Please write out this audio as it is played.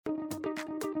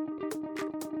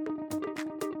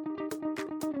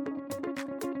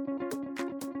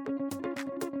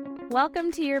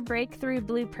Welcome to your Breakthrough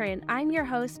Blueprint. I'm your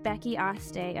host, Becky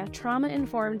Oste, a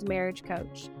trauma-informed marriage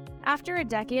coach. After a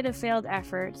decade of failed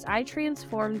efforts, I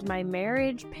transformed my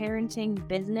marriage, parenting,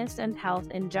 business, and health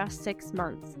in just 6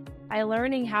 months by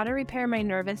learning how to repair my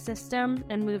nervous system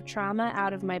and move trauma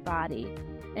out of my body.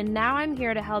 And now I'm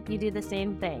here to help you do the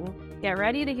same thing. Get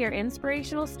ready to hear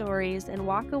inspirational stories and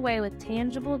walk away with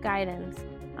tangible guidance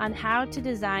on how to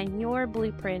design your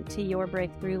blueprint to your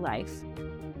breakthrough life.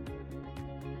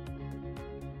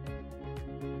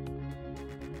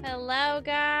 Hello,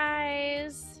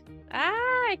 guys.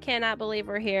 I cannot believe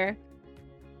we're here.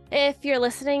 If you're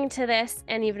listening to this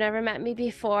and you've never met me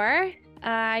before,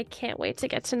 I can't wait to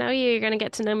get to know you. You're going to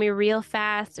get to know me real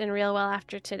fast and real well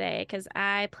after today because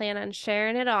I plan on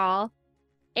sharing it all.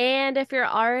 And if you're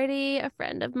already a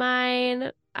friend of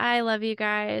mine, I love you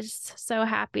guys. So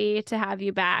happy to have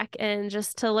you back and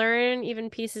just to learn even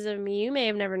pieces of me you may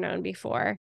have never known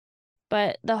before.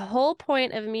 But the whole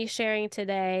point of me sharing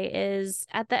today is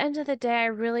at the end of the day, I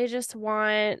really just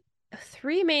want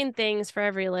 3 main things for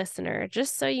every listener,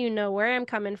 just so you know where I'm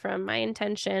coming from. My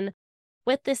intention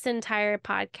with this entire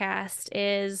podcast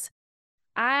is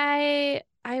I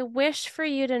wish for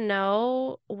you to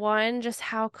know, one, just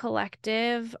how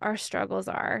collective our struggles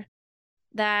are,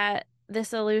 that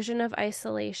this illusion of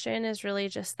isolation is really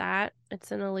just that.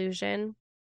 It's an illusion.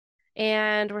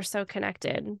 And we're so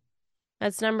connected.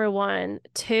 That's number 1.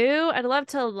 2, I'd love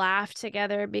to laugh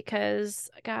together because,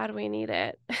 God, we need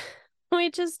it. We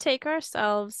just take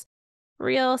ourselves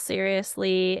real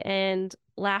seriously, and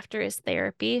laughter is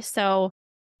therapy. So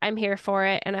I'm here for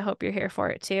it, and I hope you're here for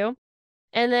it too.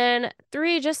 And then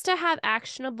 3, just to have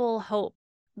actionable hope,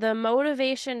 the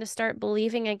motivation to start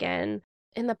believing again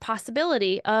in the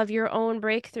possibility of your own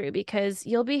breakthrough, because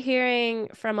you'll be hearing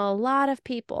from a lot of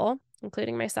people,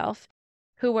 including myself,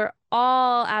 who were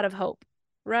all out of hope,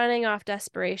 running off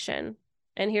desperation,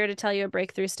 and here to tell you a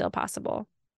breakthrough is still possible.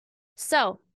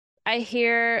 So I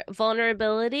hear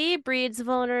vulnerability breeds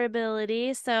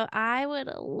vulnerability. So I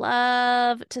would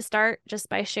love to start just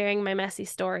by sharing my messy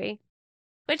story,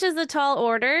 which is a tall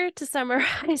order to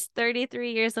summarize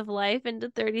 33 years of life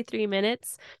into 33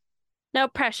 minutes. No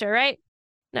pressure, right?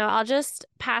 Now, I'll just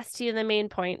pass to you the main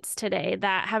points today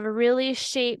that have really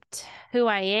shaped who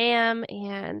I am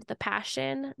and the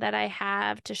passion that I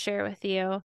have to share with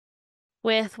you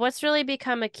with what's really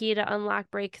become a key to unlock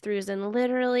breakthroughs in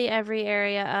literally every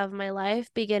area of my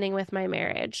life, beginning with my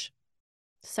marriage.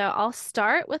 So I'll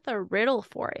start with a riddle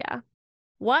for you.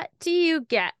 What do you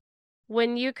get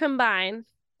when you combine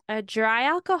a dry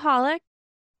alcoholic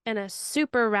and a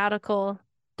super radical,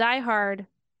 diehard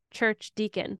church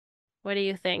deacon? What do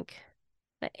you think?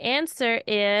 The answer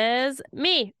is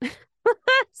me.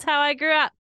 That's how I grew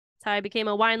up. That's how I became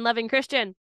a wine-loving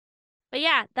Christian. But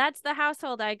yeah, that's the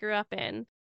household I grew up in.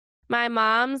 My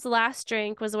mom's last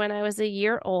drink was when I was a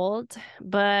year old,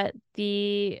 but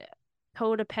the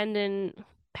codependent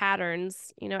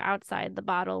patterns, outside the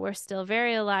bottle were still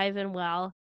very alive and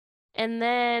well. And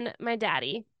then my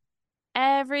daddy,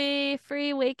 every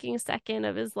free waking second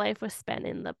of his life was spent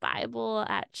in the Bible,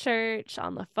 at church,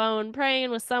 on the phone,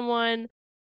 praying with someone,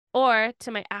 or, to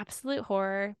my absolute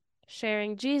horror,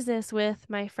 sharing Jesus with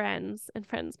my friends and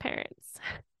friends' parents.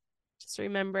 Just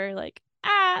remember,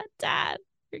 Dad,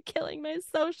 you're killing my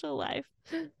social life.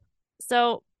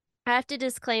 So I have to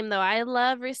disclaim, though, I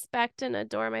love, respect, and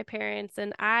adore my parents,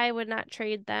 and I would not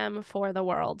trade them for the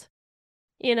world.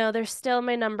 They're still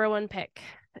my number 1 pick.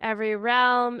 Every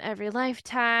realm, every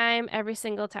lifetime, every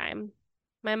single time.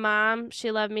 My mom,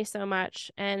 she loved me so much,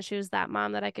 and she was that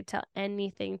mom that I could tell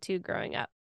anything to growing up.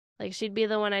 Like, she'd be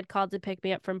the one I'd call to pick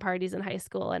me up from parties in high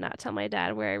school and not tell my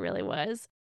dad where I really was.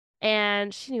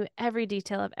 And she knew every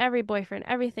detail of every boyfriend,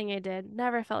 everything I did,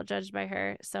 never felt judged by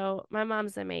her. So my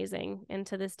mom's amazing. And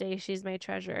to this day, she's my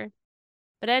treasure.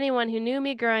 But anyone who knew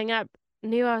me growing up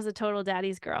knew I was a total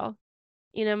daddy's girl.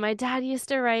 My dad used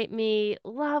to write me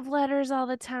love letters all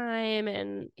the time,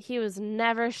 and he was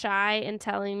never shy in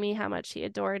telling me how much he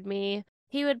adored me.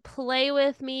 He would play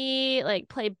with me,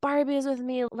 play Barbies with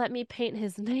me, let me paint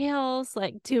his nails,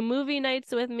 do movie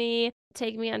nights with me,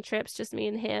 take me on trips, just me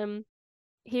and him.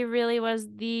 He really was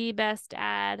the best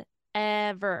dad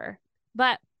ever.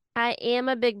 But I am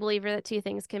a big believer that 2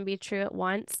 things can be true at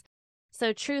once.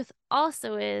 So truth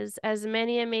also is, as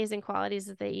many amazing qualities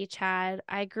that they each had,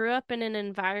 I grew up in an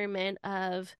environment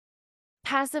of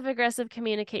passive-aggressive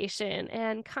communication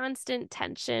and constant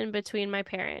tension between my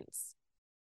parents.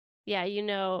 Yeah,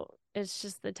 it's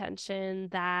just the tension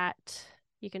that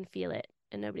you can feel it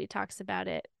and nobody talks about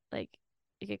it.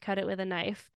 You could cut it with a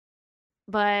knife.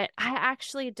 But I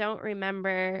actually don't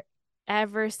remember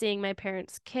ever seeing my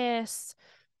parents kiss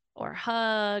or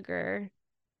hug or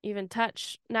even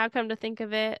touch. Now come to think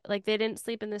of it, like they didn't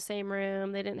sleep in the same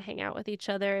room, they didn't hang out with each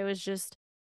other. It was just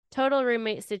total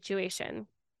roommate situation.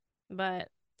 But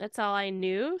that's all I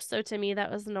knew. So to me,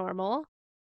 that was normal.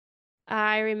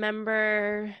 I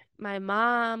remember my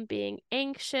mom being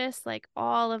anxious like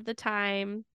all of the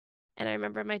time. And I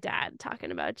remember my dad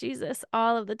talking about Jesus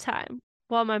all of the time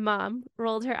while my mom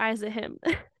rolled her eyes at him.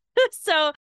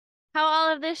 So, how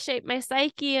all of this shaped my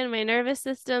psyche and my nervous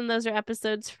system, those are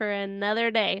episodes for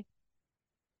another day.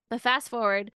 But fast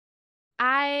forward,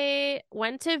 I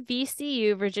went to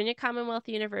VCU, Virginia Commonwealth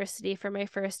University, for my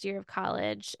first year of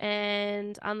college.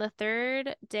 And on the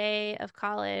third day of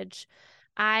college,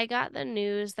 I got the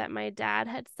news that my dad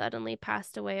had suddenly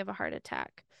passed away of a heart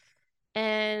attack.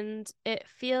 And it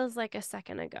feels like a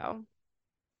second ago.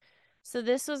 So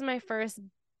this was my first,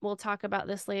 we'll talk about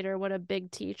this later, what a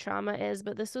big T trauma is,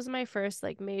 but this was my first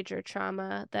like major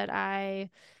trauma that I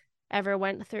ever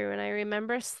went through. And I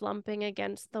remember slumping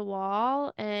against the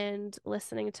wall and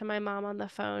listening to my mom on the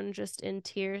phone, just in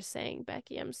tears, saying,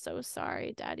 "Becky, I'm so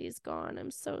sorry. Daddy's gone.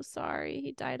 I'm so sorry.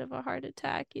 He died of a heart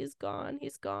attack. He's gone.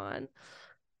 He's gone."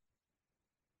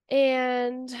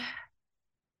 And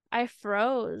I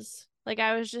froze. Like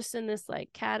I was just in this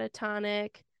like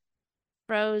catatonic,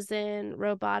 frozen,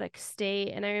 robotic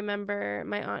state. And I remember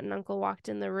my aunt and uncle walked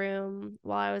in the room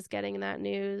while I was getting that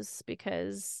news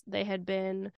because they had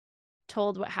been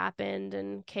told what happened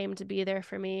and came to be there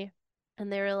for me.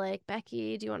 And they were like,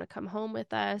 "Becky, do you want to come home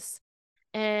with us?"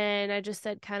 And I just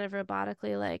said kind of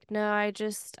robotically, like, "No, I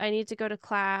need to go to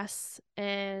class."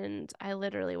 And I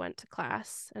literally went to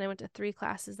class, and I went to 3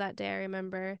 classes that day, I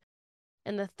remember.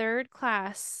 And the third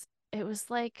class, it was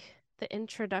like the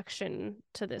introduction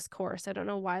to this course. I don't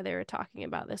know why they were talking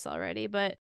about this already,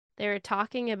 but they were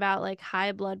talking about like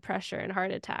high blood pressure and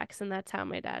heart attacks, and that's how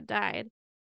my dad died.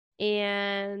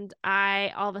 And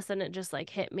I all of a sudden it just like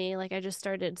hit me. Like I just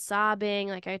started sobbing.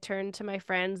 Like I turned to my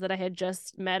friends that I had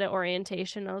just met at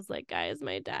orientation. I was like, "Guys,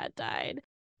 my dad died."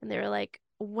 And they were like,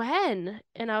 "When?"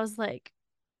 And I was like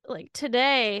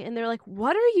today. And they're like,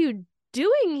 "What are you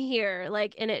doing here?"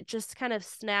 Like, and it just kind of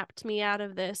snapped me out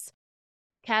of this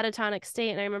catatonic state.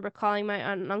 And I remember calling my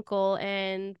aunt and uncle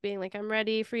and being like, "I'm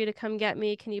ready for you to come get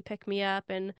me. Can you pick me up?"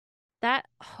 And that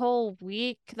whole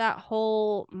week, that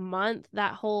whole month,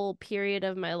 that whole period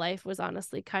of my life was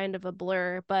honestly kind of a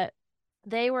blur. But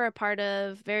they were a part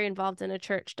of, very involved in a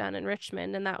church down in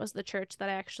Richmond. And that was the church that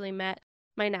I actually met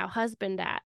my now husband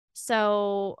at.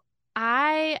 So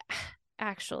I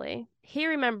actually, he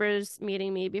remembers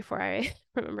meeting me before I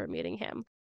remember meeting him.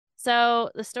 So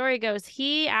the story goes,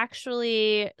 he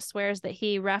actually swears that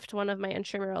he reffed one of my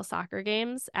intramural soccer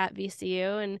games at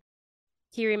VCU, and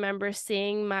he remembers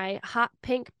seeing my hot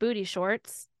pink booty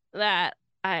shorts that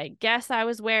I guess I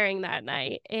was wearing that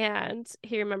night. And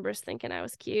he remembers thinking I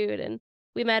was cute. And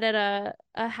we met at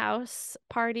a house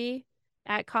party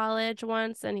at college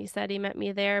once, and he said he met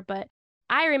me there. But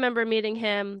I remember meeting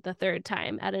him the third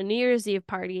time at a New Year's Eve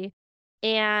party.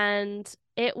 And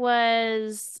it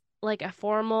was like a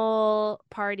formal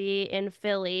party in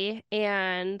Philly.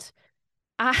 And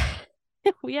I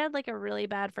we had like a really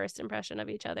bad first impression of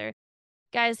each other.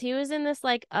 Guys, he was in this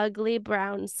like ugly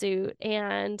brown suit,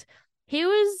 and he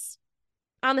was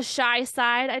on the shy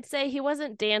side. I'd say he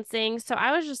wasn't dancing. So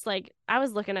I was just like, I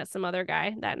was looking at some other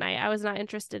guy that night. I was not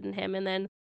interested in him. And then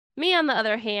me, on the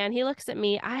other hand, he looks at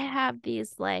me. I have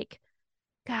these like,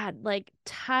 God, like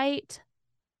tight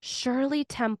Shirley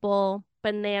Temple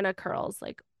banana curls,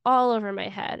 like all over my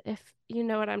head. If you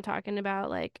know what I'm talking about,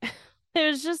 like it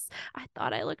was just, I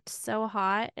thought I looked so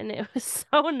hot, and it was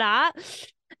so not.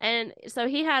 And so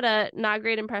he had a not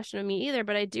great impression of me either,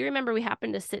 but I do remember we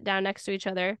happened to sit down next to each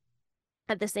other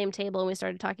at the same table and we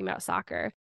started talking about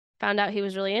soccer. Found out he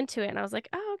was really into it, and I was like,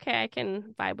 "Oh, okay, I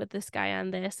can vibe with this guy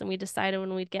on this." And we decided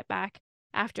when we'd get back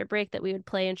after break that we would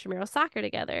play intramural soccer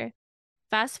together.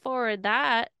 Fast forward,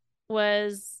 that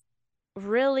was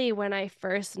really when I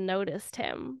first noticed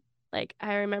him. Like,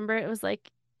 I remember it was like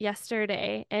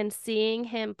yesterday, and seeing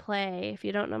him play. If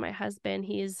you don't know my husband,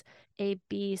 he's a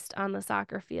beast on the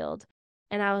soccer field.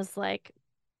 And I was like,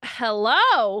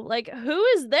 "Hello, like, who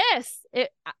is this?"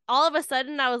 All of a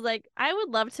sudden, I was like, "I would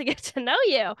love to get to know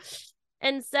you."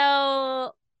 And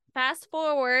so, fast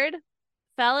forward,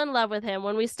 fell in love with him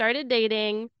when we started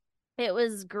dating. It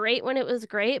was great when it was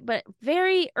great, but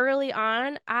very early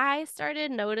on, I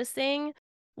started noticing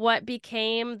what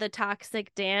became the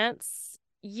toxic dance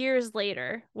years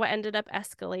later, what ended up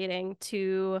escalating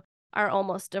to our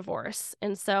almost divorce.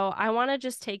 And so I want to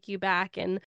just take you back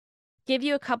and give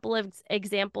you a couple of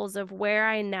examples of where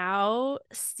I now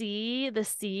see the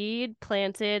seed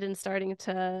planted and starting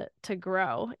to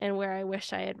grow, and where I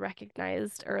wish I had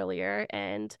recognized earlier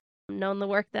and known the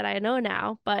work that I know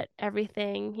now. But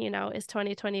everything, is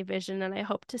 2020 vision, and I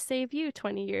hope to save you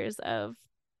 20 years of,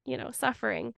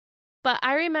 suffering. But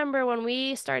I remember when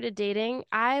we started dating,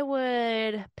 I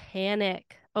would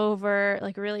panic over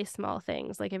like really small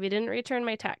things. Like if he didn't return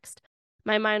my text,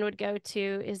 my mind would go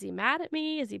to, is he mad at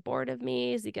me? Is he bored of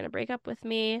me? Is he going to break up with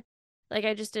me? Like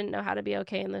I just didn't know how to be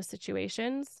okay in those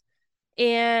situations.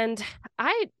 And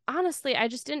I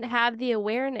just didn't have the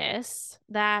awareness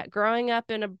that growing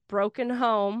up in a broken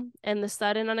home and the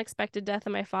sudden unexpected death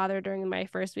of my father during my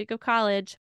first week of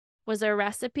college was a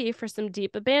recipe for some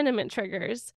deep abandonment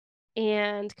triggers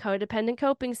and codependent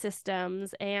coping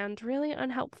systems and really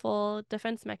unhelpful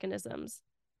defense mechanisms.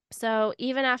 So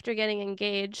even after getting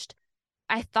engaged,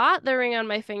 I thought the ring on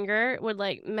my finger would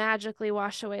like magically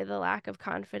wash away the lack of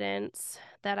confidence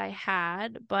that I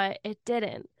had, but it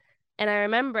didn't. And I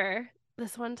remember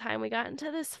this one time we got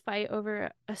into this fight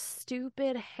over a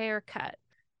stupid haircut.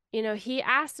 He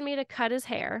asked me to cut his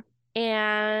hair,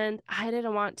 and I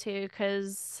didn't want to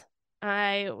because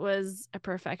I was a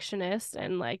perfectionist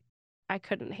and like I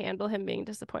couldn't handle him being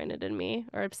disappointed in me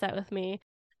or upset with me.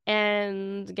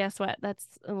 And guess what? That's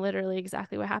literally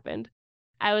exactly what happened.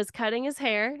 I was cutting his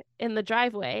hair in the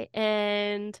driveway,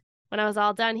 and when I was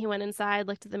all done, he went inside,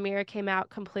 looked at the mirror, came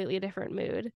out, completely different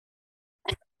mood.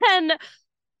 And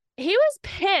he was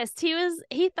pissed.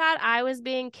 He thought I was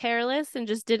being careless and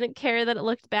just didn't care that it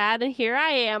looked bad. And here I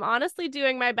am, honestly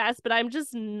doing my best, but I'm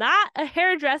just not a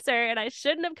hairdresser, and I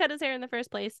shouldn't have cut his hair in the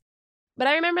first place. But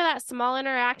I remember that small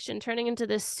interaction turning into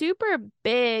this super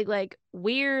big, like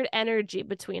weird energy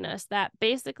between us that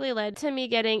basically led to me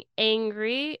getting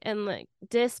angry and like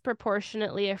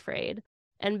disproportionately afraid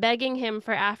and begging him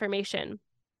for affirmation.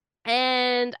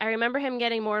 And I remember him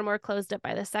getting more and more closed up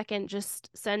by the second,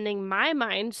 just sending my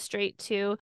mind straight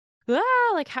to,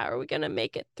 like, how are we going to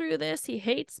make it through this? He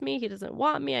hates me. He doesn't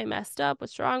want me. I messed up.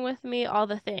 What's wrong with me? All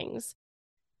the things.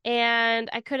 And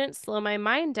I couldn't slow my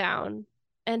mind down.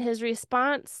 And his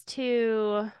response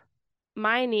to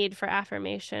my need for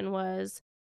affirmation was,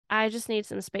 I just need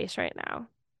some space right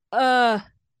now.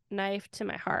 Knife to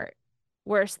my heart.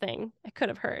 Worst thing I could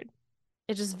have heard.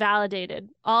 It just validated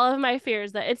all of my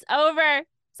fears that it's over.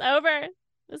 It's over.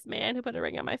 This man who put a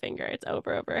ring on my finger, it's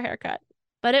over a haircut.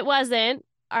 But it wasn't.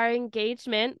 Our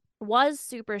engagement was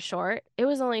super short. It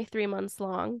was only 3 months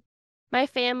long. My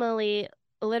family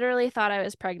literally thought I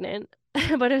was pregnant,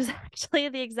 but it was actually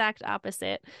the exact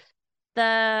opposite.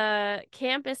 The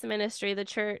campus ministry, the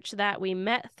church that we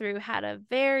met through, had a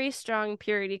very strong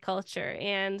purity culture,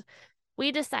 and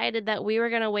we decided that we were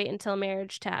going to wait until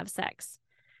marriage to have sex.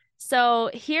 So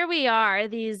here we are,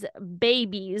 these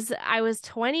babies. I was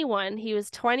 21, he was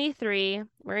 23.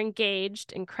 We're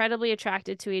engaged, incredibly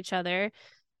attracted to each other.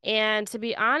 And to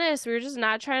be honest, we were just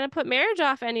not trying to put marriage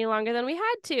off any longer than we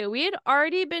had to. We had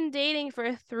already been dating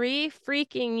for 3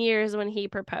 freaking years when he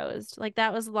proposed. Like,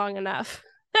 that was long enough.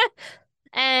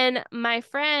 And my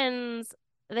friends,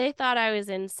 they thought I was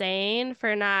insane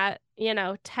for not,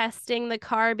 testing the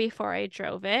car before I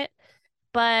drove it.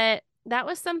 But that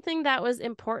was something that was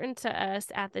important to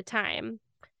us at the time.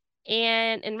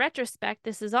 And in retrospect,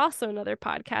 this is also another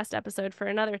podcast episode for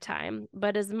another time.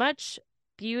 But as much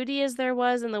beauty as there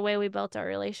was in the way we built our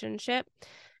relationship,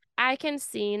 I can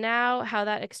see now how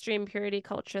that extreme purity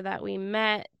culture that we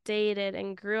met, dated,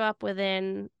 and grew up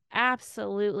within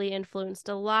absolutely influenced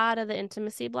a lot of the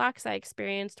intimacy blocks I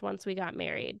experienced once we got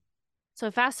married.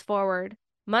 So fast forward,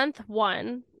 month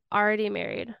 1, already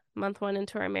married, month 1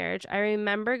 into our marriage, I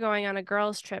remember going on a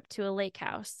girls' trip to a lake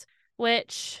house,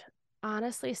 which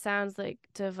honestly sounds like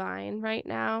divine right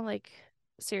now. Like,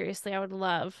 seriously, I would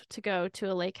love to go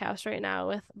to a lake house right now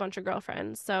with a bunch of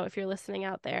girlfriends. So if you're listening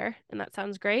out there and that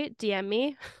sounds great, DM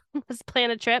me. Let's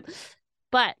plan a trip.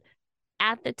 But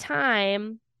at the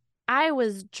time, I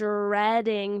was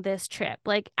dreading this trip.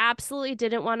 Like, absolutely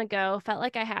didn't want to go. Felt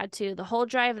like I had to. The whole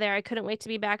drive there, I couldn't wait to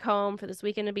be back home for this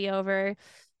weekend to be over.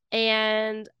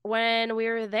 And when we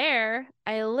were there,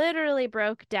 I literally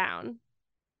broke down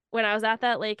when I was at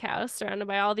that lake house surrounded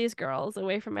by all these girls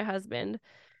away from my husband.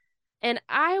 And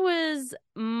I was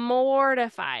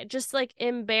mortified, just like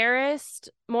embarrassed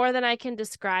more than I can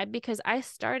describe, because I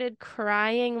started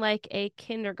crying like a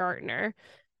kindergartner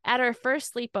at our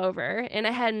first sleepover, and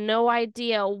I had no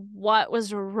idea what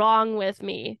was wrong with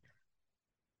me.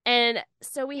 And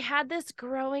so we had this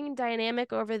growing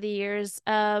dynamic over the years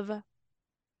of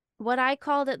what I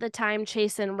called at the time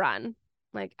chase and run.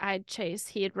 Like, I'd chase,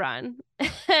 he'd run.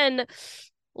 And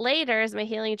Later, as my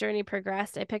healing journey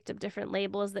progressed, I picked up different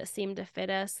labels that seemed to fit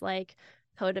us, like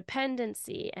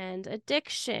codependency and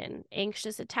addiction,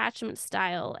 anxious attachment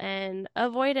style, and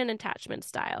avoidant attachment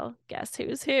style. Guess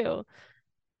who's who,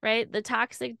 right? The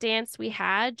toxic dance we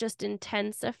had just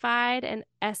intensified and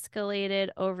escalated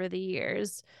over the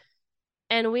years.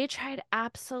 And we tried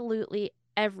absolutely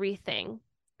everything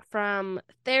from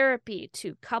therapy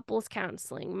to couples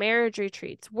counseling, marriage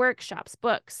retreats, workshops,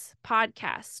 books,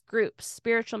 podcasts, groups,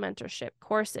 spiritual mentorship,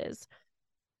 courses.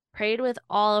 Prayed with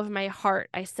all of my heart.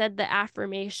 I said the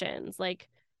affirmations, like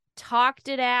talked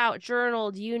it out,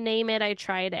 journaled, you name it, I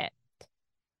tried it.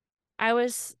 I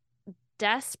was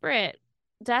desperate,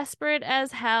 desperate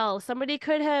as hell. Somebody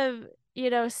could have,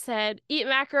 said, eat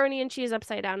macaroni and cheese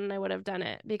upside down, and I would have done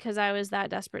it because I was that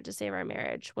desperate to save our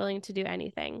marriage, willing to do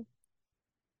anything.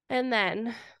 And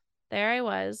then there I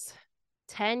was,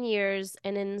 10 years,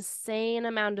 an insane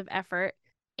amount of effort,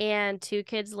 and 2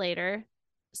 kids later,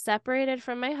 separated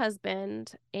from my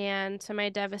husband, and to my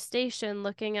devastation,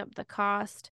 looking up the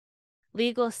cost,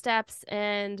 legal steps,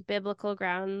 and biblical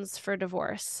grounds for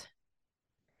divorce.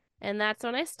 And that's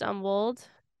when I stumbled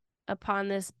upon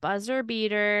this buzzer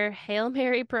beater Hail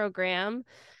Mary program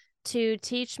to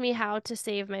teach me how to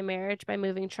save my marriage by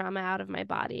moving trauma out of my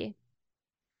body.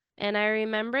 And I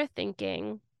remember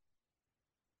thinking,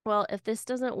 well, if this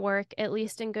doesn't work, at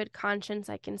least in good conscience,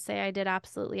 I can say I did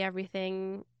absolutely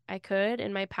everything I could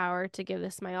in my power to give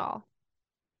this my all.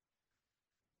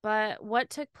 But what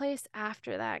took place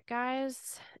after that,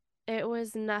 guys, it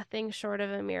was nothing short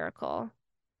of a miracle.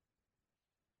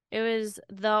 It was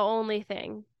the only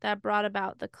thing that brought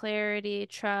about the clarity,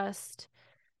 trust,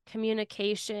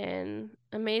 communication,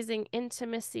 amazing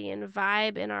intimacy and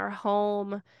vibe in our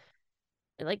home,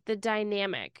 like the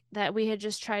dynamic that we had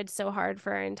just tried so hard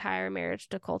for our entire marriage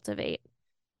to cultivate.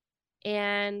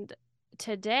 And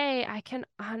today, I can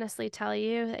honestly tell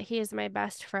you that he is my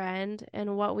best friend,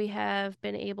 and what we have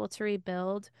been able to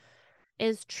rebuild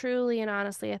is truly and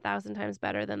honestly 1,000 times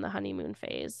better than the honeymoon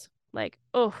phase. Like,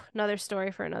 oh, another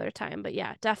story for another time. But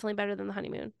yeah, definitely better than the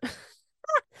honeymoon.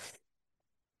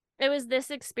 It was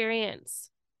this experience.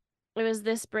 It was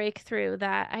this breakthrough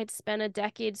that I'd spent a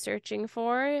decade searching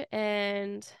for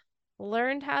and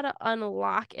learned how to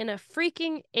unlock in a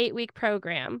freaking 8-week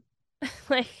program.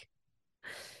 Like,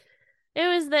 it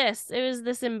was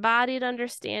this embodied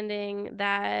understanding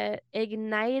that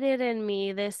ignited in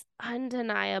me this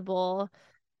undeniable,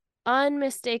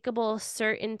 unmistakable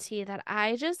certainty that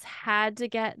I just had to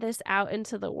get this out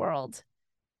into the world.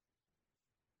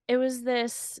 It was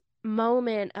this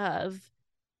moment of,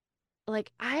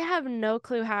 like, I have no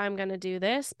clue how I'm going to do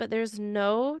this, but there's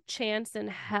no chance in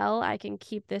hell I can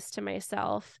keep this to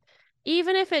myself.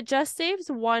 Even if it just saves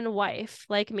one wife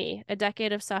like me, a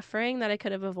decade of suffering that I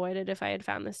could have avoided if I had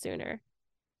found this sooner.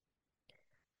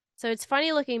 So it's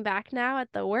funny looking back now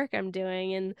at the work I'm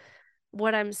doing and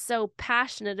what I'm so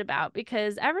passionate about,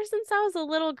 because ever since I was a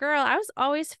little girl, I was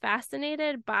always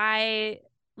fascinated by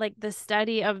like the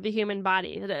study of the human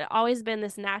body. It had always been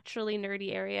this naturally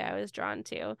nerdy area I was drawn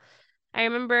to. I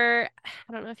remember,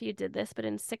 I don't know if you did this, but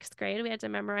in 6th grade, we had to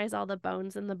memorize all the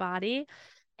bones in the body.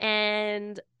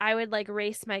 And I would like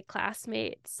race my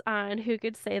classmates on who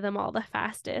could say them all the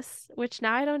fastest, which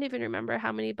now I don't even remember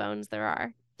how many bones there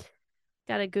are.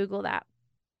 Gotta Google that.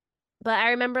 But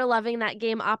I remember loving that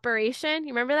game Operation.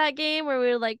 You remember that game where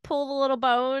we would like pull the little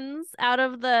bones out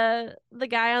of the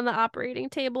guy on the operating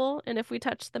table, and if we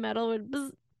touched the metal, it would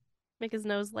bzz, make his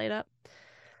nose light up.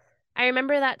 I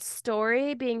remember that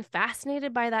story, being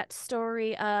fascinated by that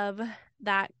story of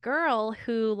that girl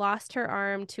who lost her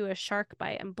arm to a shark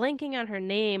bite. I'm blanking on her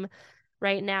name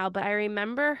right now, but I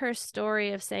remember her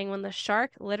story of saying when the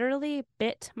shark literally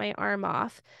bit my arm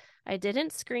off, I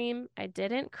didn't scream, I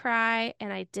didn't cry,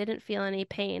 and I didn't feel any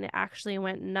pain. It actually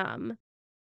went numb.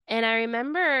 And I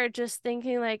remember just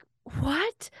thinking, like,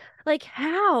 what? Like,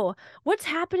 how? What's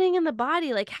happening in the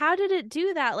body? Like, how did it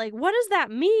do that? Like, what does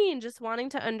that mean? Just wanting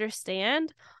to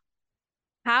understand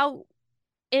how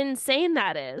insane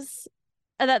that is,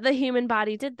 that the human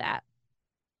body did that.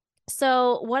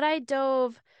 So, what I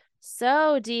dove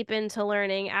so deep into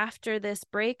learning after this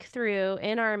breakthrough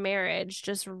in our marriage,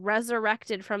 just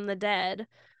resurrected from the dead,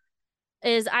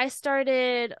 is I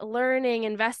started learning,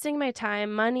 investing my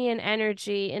time, money, and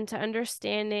energy into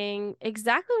understanding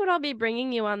exactly what I'll be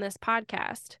bringing you on this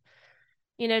podcast.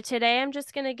 Today I'm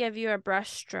just going to give you a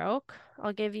brush stroke.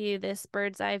 I'll give you this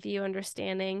bird's eye view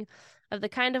understanding of the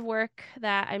kind of work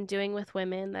that I'm doing with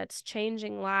women that's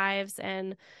changing lives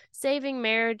and saving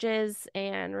marriages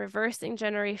and reversing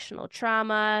generational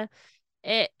trauma.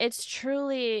 It's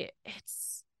truly,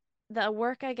 it's the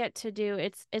work I get to do,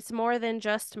 it's more than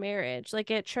just marriage. Like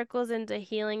it trickles into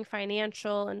healing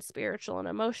financial and spiritual and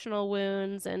emotional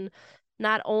wounds, and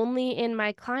not only in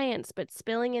my clients, but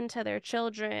spilling into their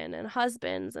children and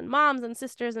husbands and moms and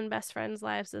sisters and best friends'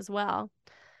 lives as well.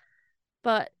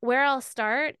 But where I'll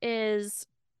start is,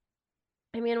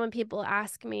 I mean, when people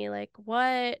ask me, like,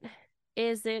 what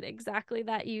is it exactly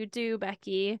that you do,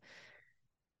 Becky?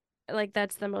 Like,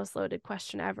 that's the most loaded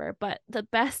question ever. But the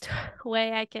best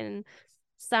way I can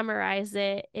summarize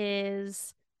it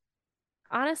is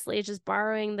honestly just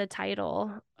borrowing the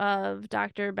title of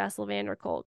Dr. Bessel van der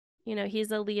Kolk. You know, he's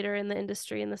a leader in the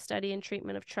industry in the study and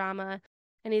treatment of trauma.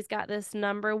 And he's got this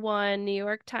 #1 New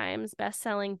York Times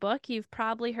best-selling book you've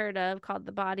probably heard of called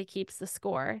The Body Keeps the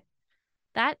Score.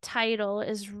 That title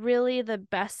is really the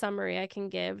best summary I can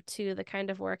give to the kind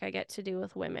of work I get to do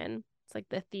with women. It's like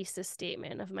the thesis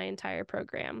statement of my entire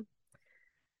program.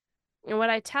 And what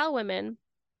I tell women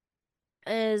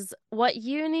is what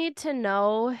you need to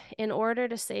know in order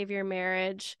to save your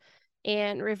marriage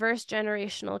and reverse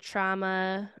generational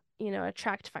trauma,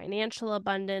 attract financial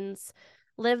abundance,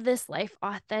 live this life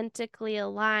authentically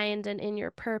aligned and in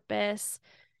your purpose,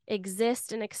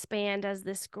 exist and expand as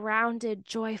this grounded,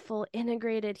 joyful,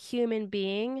 integrated human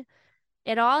being.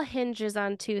 It all hinges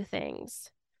on two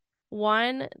things.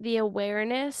 One, the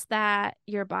awareness that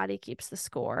your body keeps the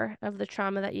score of the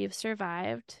trauma that you've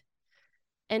survived.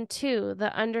 And two,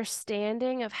 the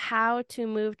understanding of how to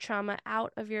move trauma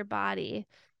out of your body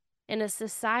in a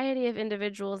society of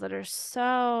individuals that are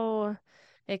so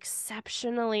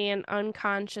exceptionally and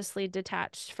unconsciously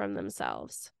detached from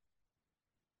themselves.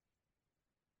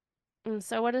 And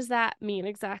so, what does that mean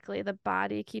exactly? The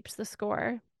body keeps the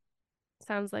score.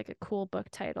 Sounds like a cool book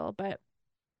title, but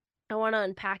I want to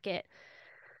unpack it.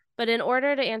 But in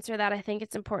order to answer that, I think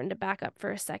it's important to back up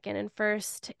for a second and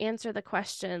first answer the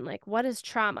question, like, what is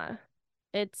trauma?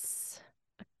 It's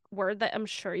a word that I'm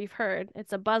sure you've heard.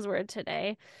 It's a buzzword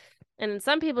today. And in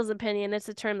some people's opinion, it's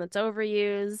a term that's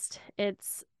overused.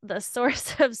 It's the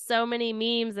source of so many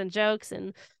memes and jokes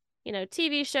and,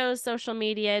 TV shows, social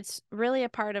media. It's really a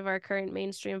part of our current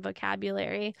mainstream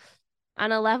vocabulary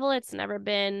on a level it's never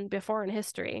been before in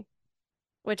history,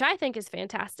 which I think is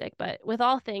fantastic. But with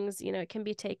all things, it can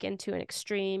be taken to an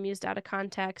extreme, used out of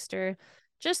context, or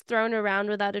just thrown around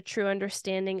without a true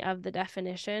understanding of the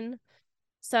definition.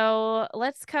 So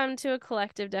let's come to a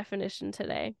collective definition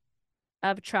today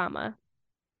of trauma.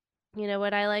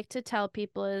 What I like to tell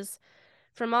people is,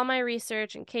 from all my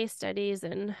research and case studies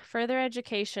and further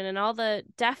education and all the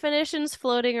definitions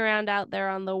floating around out there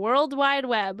on the World Wide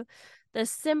Web, the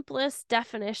simplest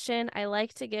definition I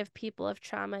like to give people of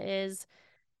trauma is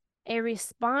a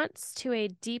response to a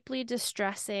deeply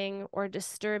distressing or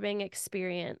disturbing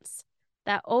experience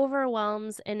that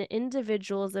overwhelms an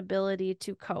individual's ability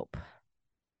to cope.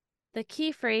 The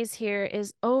key phrase here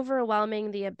is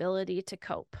overwhelming the ability to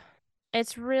cope.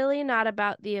 It's really not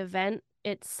about the event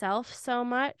itself so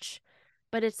much,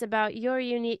 but it's about your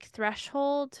unique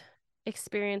threshold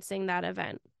experiencing that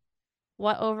event.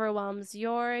 What overwhelms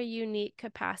your unique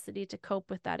capacity to cope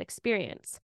with that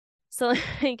experience? So let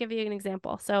me give you an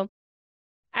example. So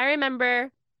I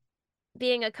remember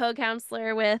being a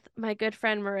co-counselor with my good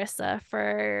friend Marissa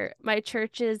for my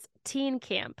church's teen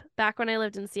camp back when I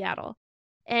lived in Seattle.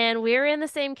 And we were in the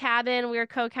same cabin. We were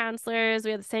co-counselors.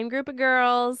 We had the same group of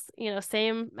girls,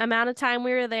 same amount of time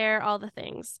we were there, all the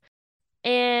things.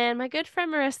 And my good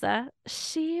friend Marissa,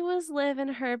 she was living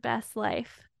her best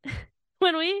life.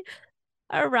 When we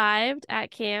arrived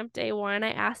at camp day 1,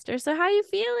 I asked her, "So how you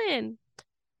feeling?"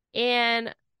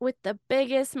 And with the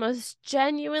biggest, most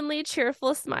genuinely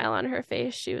cheerful smile on her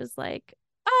face, she was like,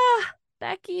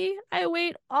 Becky, I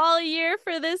wait all year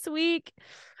for this week.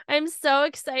 I'm so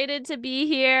excited to be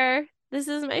here. This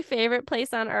is my favorite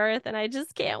place on earth, and I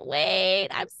just can't wait.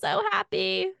 I'm so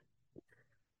happy."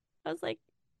 I was like,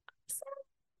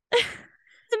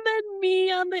 and then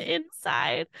me on the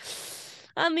inside.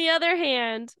 On the other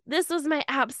hand, this was my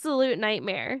absolute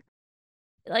nightmare.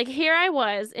 Like, here I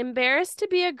was, embarrassed to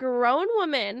be a grown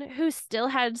woman who still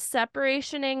had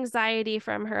separation anxiety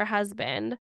from her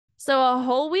husband. So a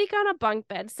whole week on a bunk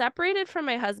bed, separated from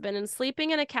my husband and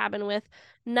sleeping in a cabin with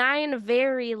 9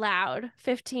 very loud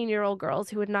 15-year-old girls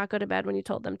who would not go to bed when you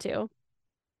told them to.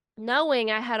 Knowing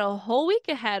I had a whole week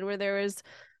ahead where there was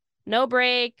no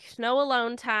break, no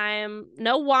alone time,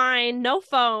 no wine, no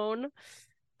phone.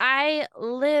 I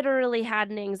literally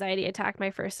had an anxiety attack my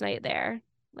first night there.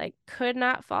 Like, could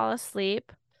not fall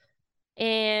asleep.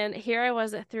 And here I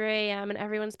was at 3 a.m. and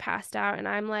everyone's passed out, and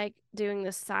I'm like doing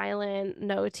this silent,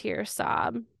 no tear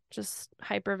sob, just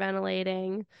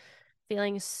hyperventilating,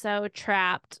 feeling so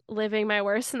trapped, living my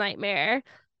worst nightmare.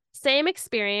 Same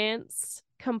experience,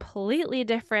 completely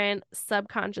different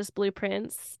subconscious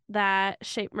blueprints that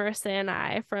shaped Marissa and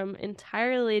I from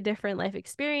entirely different life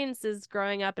experiences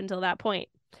growing up until that point.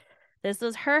 This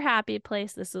was her happy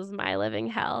place. This was my living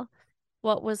hell.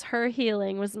 What was her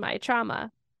healing was my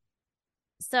trauma.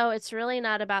 So it's really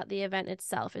not about the event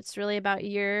itself. It's really about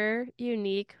your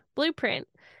unique blueprint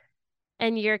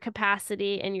and your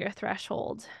capacity and your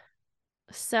threshold.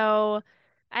 So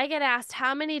I get asked,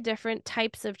 how many different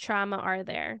types of trauma are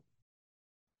there?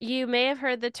 You may have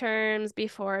heard the terms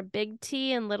before, big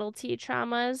T and little t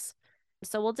traumas.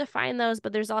 So we'll define those,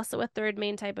 but there's also a third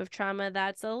main type of trauma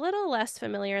that's a little less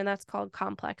familiar, and that's called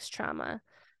complex trauma.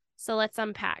 So let's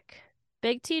unpack.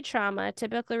 Big T trauma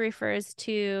typically refers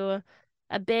to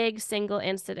a big single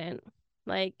incident,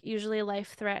 like usually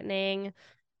life-threatening.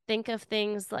 Think of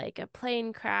things like a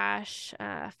plane crash,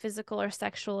 physical or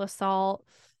sexual assault,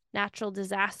 natural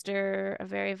disaster, a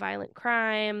very violent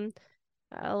crime,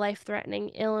 a life-threatening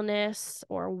illness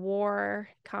or war,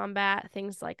 combat,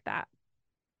 things like that.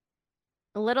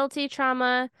 Little T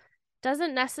trauma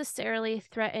doesn't necessarily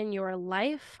threaten your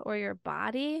life or your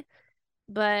body,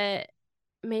 but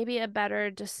maybe a better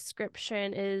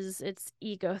description is it's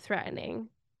ego threatening.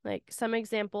 Like some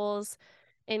examples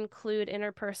include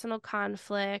interpersonal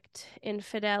conflict,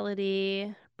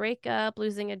 infidelity, breakup,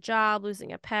 losing a job,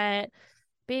 losing a pet,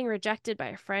 being rejected by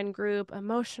a friend group,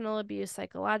 emotional abuse,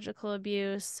 psychological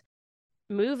abuse,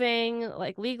 moving,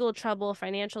 like legal trouble,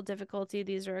 financial difficulty.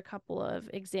 These are a couple of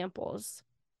examples.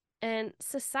 And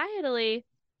societally,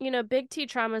 big T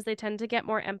traumas, they tend to get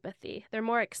more empathy. They're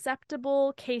more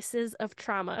acceptable cases of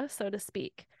trauma, so to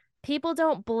speak. People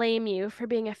don't blame you for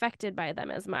being affected by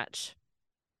them as much.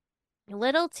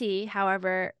 Little T,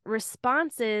 however,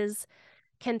 responses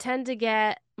can tend to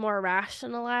get more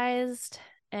rationalized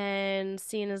and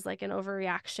seen as like an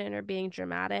overreaction or being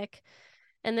dramatic.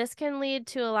 And this can lead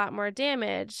to a lot more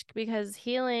damage because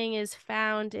healing is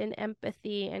found in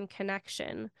empathy and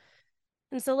connection.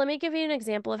 And so let me give you an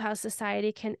example of how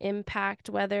society can impact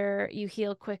whether you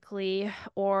heal quickly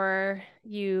or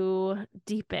you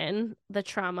deepen the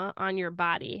trauma on your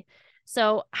body.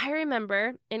 So I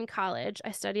remember in college,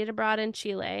 I studied abroad in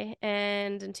Chile,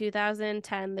 and in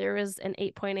 2010, there was an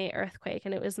 8.8 earthquake,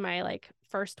 and it was my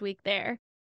first week there.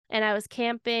 And I was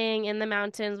camping in the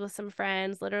mountains with some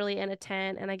friends, literally in a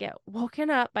tent, and I get woken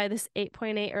up by this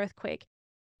 8.8 earthquake.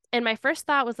 And my first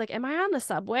thought was am I on the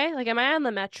subway? Am I on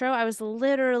the metro? I was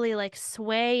literally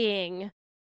swaying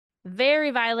very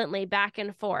violently back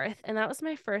and forth. And that was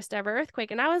my first ever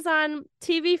earthquake. And I was on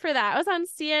TV for that. I was on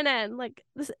CNN.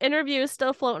 This interview is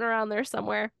still floating around there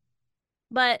somewhere.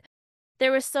 But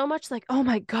there was so much oh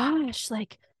my gosh,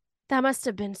 that must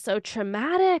have been so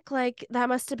traumatic. That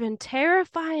must have been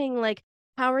terrifying.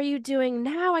 How are you doing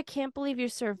now? I can't believe you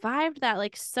survived that.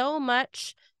 So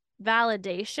much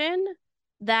validation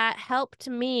that helped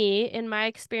me in my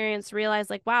experience realize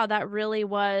wow, that really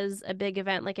was a big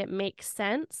event. It makes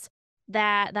sense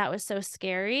that that was so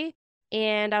scary.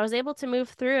 And I was able to move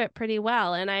through it pretty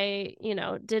well. And I,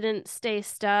 didn't stay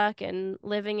stuck and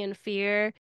living in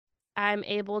fear. I'm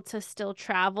able to still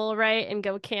travel, right, and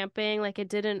go camping. It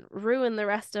didn't ruin the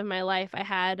rest of my life. I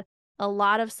had a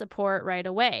lot of support right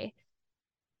away.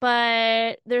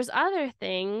 But there's other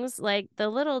things like the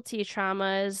little T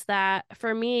traumas that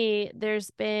for me, there's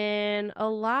been a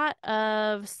lot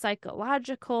of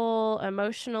psychological,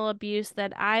 emotional abuse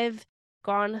that I've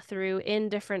gone through in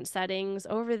different settings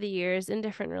over the years, in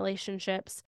different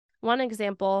relationships. One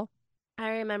example, I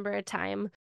remember a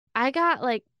time I got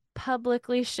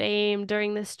publicly shamed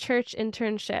during this church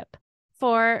internship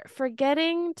for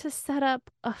forgetting to set up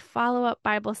a follow-up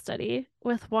Bible study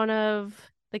with one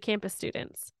of the campus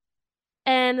students.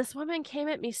 And this woman came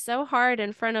at me so hard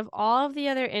in front of all of the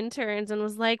other interns and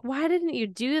was like, "Why didn't you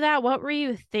do that? What were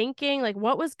you thinking?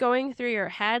 What was going through your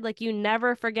head? You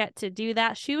never forget to do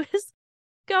that." She was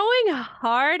going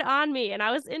hard on me, and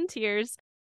I was in tears,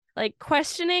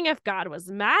 questioning if God was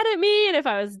mad at me and if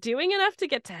I was doing enough to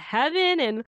get to heaven,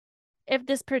 and if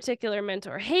this particular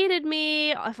mentor hated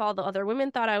me, if all the other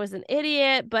women thought I was an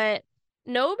idiot. But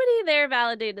nobody there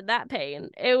validated that pain.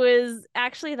 It was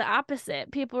actually the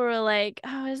opposite. People were like,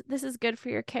 "Oh, this is good for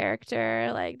your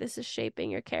character. This is shaping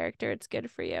your character. It's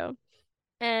good for you."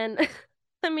 And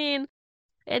I mean,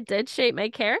 it did shape my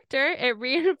character. It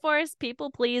reinforced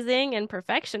people pleasing and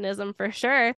perfectionism for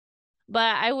sure.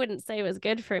 But I wouldn't say it was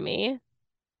good for me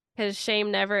because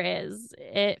shame never is.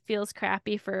 It feels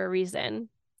crappy for a reason.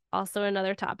 Also,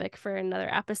 another topic for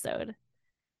another episode.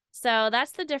 So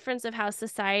that's the difference of how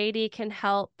society can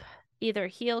help either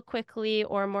heal quickly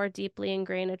or more deeply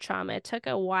ingrain a trauma. It took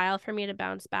a while for me to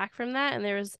bounce back from that.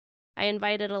 And I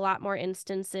invited a lot more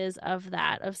instances of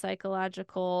that, of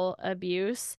psychological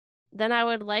abuse than I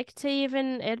would like to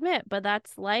even admit. But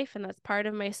that's life and that's part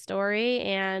of my story.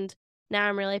 And now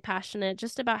I'm really passionate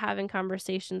just about having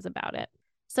conversations about it.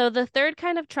 So the third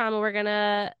kind of trauma we're going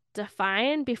to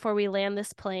define before we land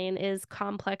this plane is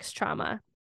complex trauma.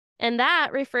 And that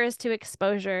refers to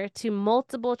exposure to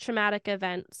multiple traumatic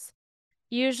events,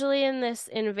 usually in this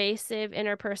invasive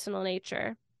interpersonal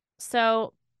nature.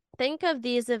 So think of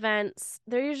these events,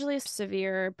 they're usually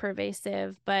severe,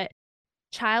 pervasive, but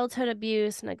childhood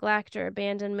abuse, neglect or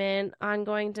abandonment,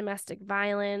 ongoing domestic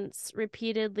violence,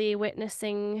 repeatedly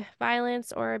witnessing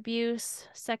violence or abuse,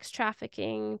 sex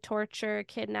trafficking, torture,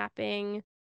 kidnapping,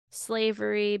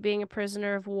 slavery, being a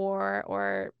prisoner of war,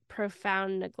 or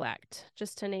profound neglect,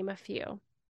 just to name a few.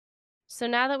 So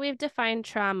now that we've defined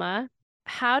trauma,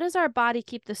 how does our body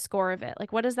keep the score of it?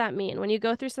 Like, what does that mean? When you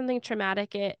go through something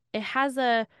traumatic, it has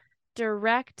a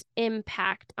direct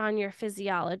impact on your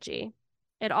physiology.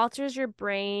 It alters your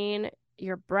brain,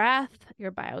 your breath,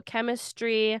 your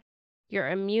biochemistry, your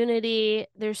immunity.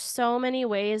 There's so many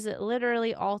ways it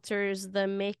literally alters the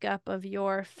makeup of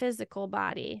your physical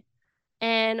body.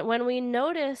 And when we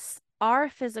notice our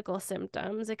physical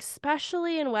symptoms,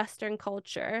 especially in Western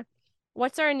culture,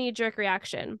 what's our knee-jerk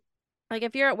reaction? Like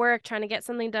if you're at work trying to get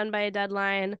something done by a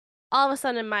deadline, all of a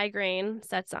sudden a migraine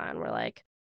sets on. We're like,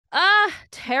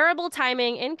 terrible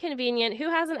timing, inconvenient. Who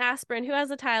has an aspirin? Who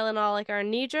has a Tylenol? Like our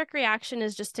knee-jerk reaction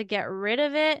is just to get rid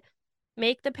of it,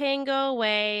 make the pain go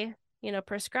away,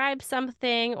 prescribe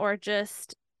something, or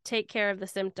just take care of the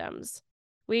symptoms.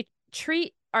 We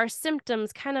treat our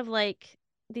symptoms kind of like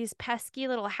these pesky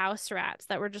little house rats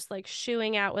that we're just like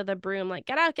shooing out with a broom, like,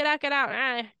 get out, get out, get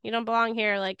out. You don't belong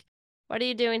here. Like, what are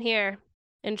you doing here?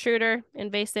 Intruder,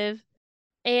 invasive.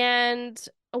 And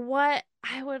what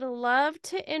I would love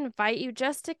to invite you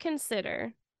just to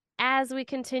consider as we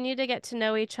continue to get to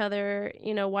know each other,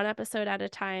 one episode at a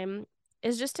time,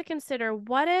 is just to consider,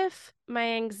 what if my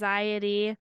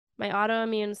anxiety, my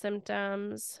autoimmune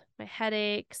symptoms, my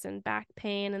headaches and back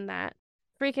pain and that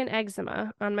freaking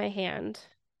eczema on my hand,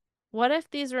 what if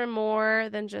these were more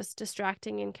than just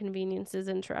distracting inconveniences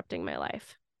interrupting my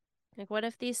life? Like, what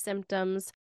if these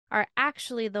symptoms are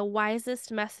actually the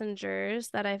wisest messengers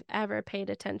that I've ever paid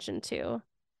attention to?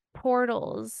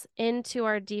 Portals into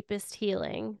our deepest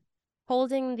healing,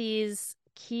 holding these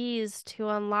keys to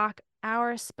unlock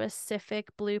our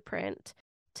specific blueprint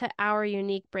to our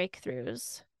unique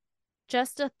breakthroughs.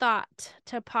 Just a thought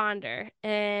to ponder.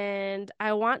 And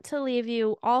I want to leave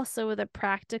you also with a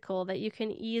practical that you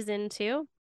can ease into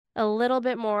a little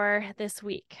bit more this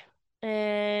week.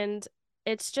 And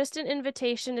it's just an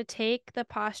invitation to take the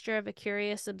posture of a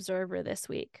curious observer this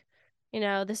week.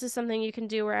 This is something you can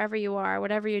do wherever you are,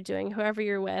 whatever you're doing, whoever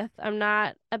you're with. I'm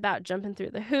not about jumping through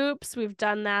the hoops. We've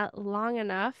done that long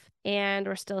enough and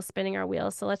we're still spinning our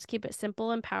wheels. So let's keep it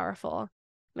simple and powerful.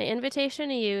 My invitation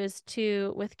to you is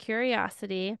to, with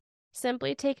curiosity,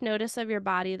 simply take notice of your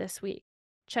body this week.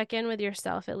 Check in with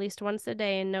yourself at least once a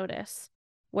day and notice,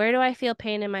 where do I feel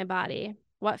pain in my body?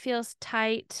 What feels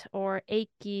tight or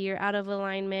achy or out of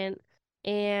alignment?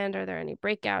 And are there any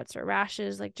breakouts or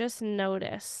rashes? Like, just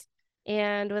notice.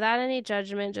 And without any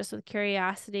judgment, just with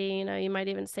curiosity, you might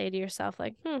even say to yourself,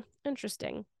 like,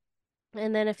 interesting.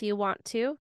 And then if you want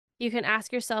to, you can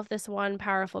ask yourself this one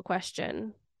powerful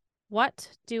question: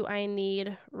 what do I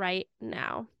need right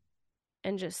now?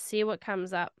 And just see what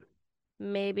comes up.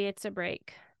 Maybe it's a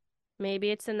break.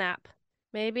 Maybe it's a nap.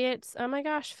 Maybe it's, oh my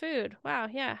gosh, food. Wow,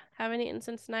 yeah, haven't eaten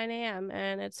since 9 a.m.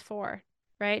 and it's 4,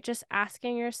 right? Just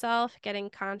asking yourself, getting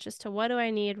conscious to, what do I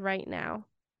need right now?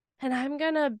 And I'm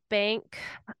going to bank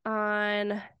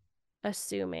on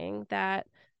assuming that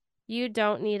you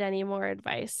don't need any more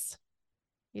advice.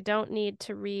 You don't need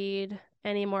to read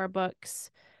any more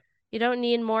books. You don't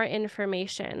need more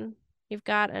information. You've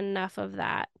got enough of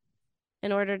that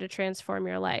in order to transform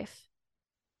your life.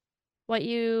 What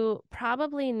you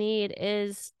probably need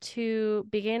is to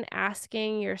begin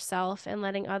asking yourself and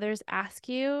letting others ask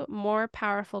you more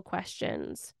powerful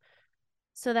questions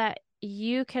so that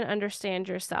you can understand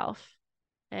yourself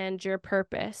and your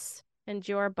purpose and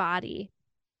your body.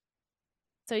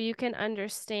 So you can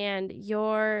understand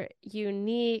your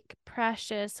unique,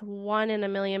 precious, 1 in a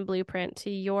million blueprint to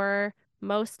your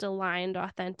most aligned,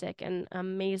 authentic, and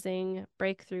amazing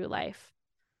breakthrough life.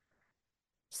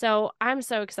 So I'm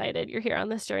so excited you're here on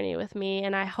this journey with me,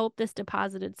 and I hope this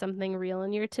deposited something real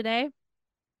in you today.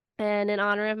 And in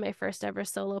honor of my first ever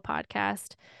solo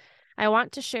podcast, I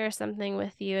want to share something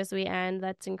with you as we end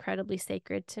that's incredibly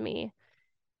sacred to me.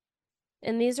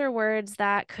 And these are words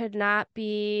that could not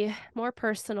be more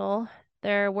personal.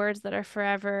 They're words that are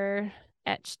forever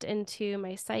etched into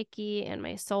my psyche and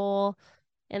my soul.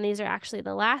 And these are actually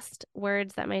the last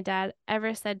words that my dad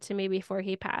ever said to me before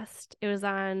he passed. It was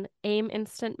on AIM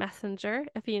Instant Messenger,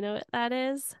 if you know what that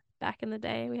is. Back in the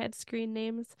day, we had screen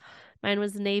names. Mine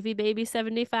was Navy Baby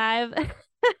 75.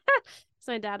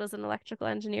 So my dad was an electrical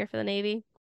engineer for the Navy.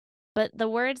 But the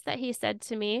words that he said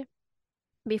to me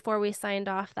before we signed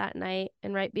off that night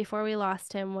and right before we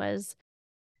lost him was,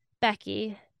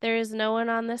 "Becky, there is no one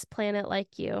on this planet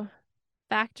like you.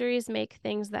 Factories make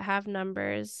things that have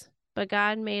numbers, but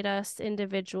God made us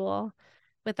individual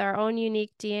with our own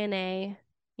unique DNA,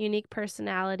 unique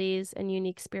personalities, and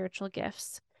unique spiritual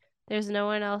gifts. There's no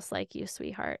one else like you,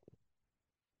 sweetheart."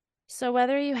 So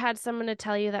whether you had someone to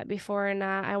tell you that before or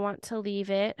not, I want to leave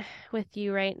it with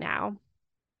you right now.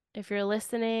 If you're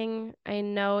listening, I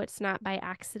know it's not by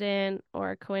accident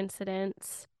or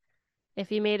coincidence.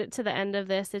 If you made it to the end of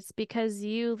this, it's because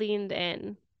you leaned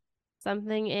in.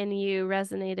 Something in you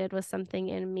resonated with something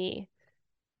in me.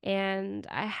 And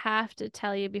I have to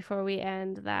tell you before we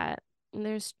end that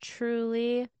there's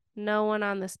truly no one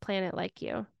on this planet like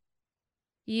you.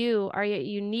 You are a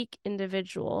unique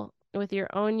individual with your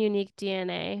own unique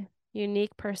DNA,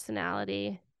 unique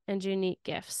personality, and unique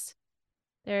gifts.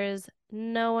 There is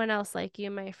no one else like you,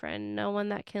 my friend. No one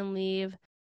that can leave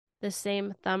the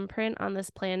same thumbprint on this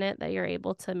planet that you're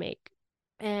able to make.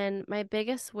 And my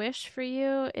biggest wish for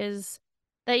you is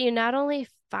that you not only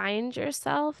find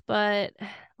yourself, but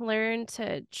learn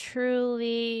to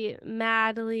truly,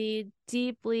 madly,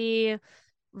 deeply,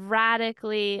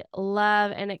 radically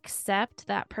love and accept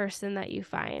that person that you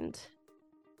find.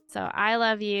 So I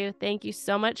love you. Thank you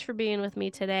so much for being with me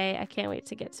today. I can't wait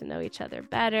to get to know each other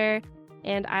better.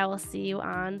 And I will see you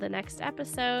on the next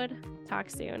episode. Talk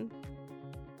soon.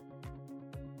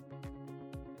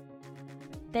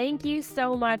 Thank you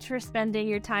so much for spending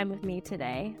your time with me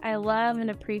today. I love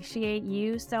and appreciate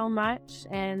you so much.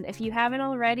 And if you haven't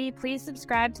already, please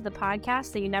subscribe to the podcast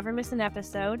so you never miss an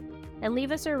episode, and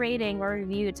leave us a rating or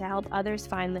review to help others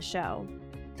find the show.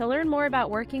 To learn more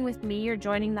about working with me or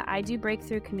joining the I Do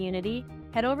Breakthrough community,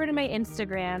 head over to my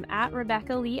Instagram at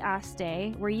Rebecca Lee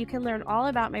Aste, where you can learn all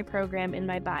about my program in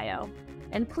my bio.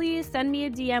 And please send me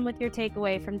a DM with your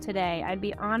takeaway from today. I'd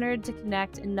be honored to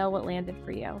connect and know what landed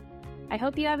for you. I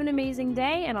hope you have an amazing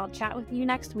day, and I'll chat with you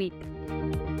next week.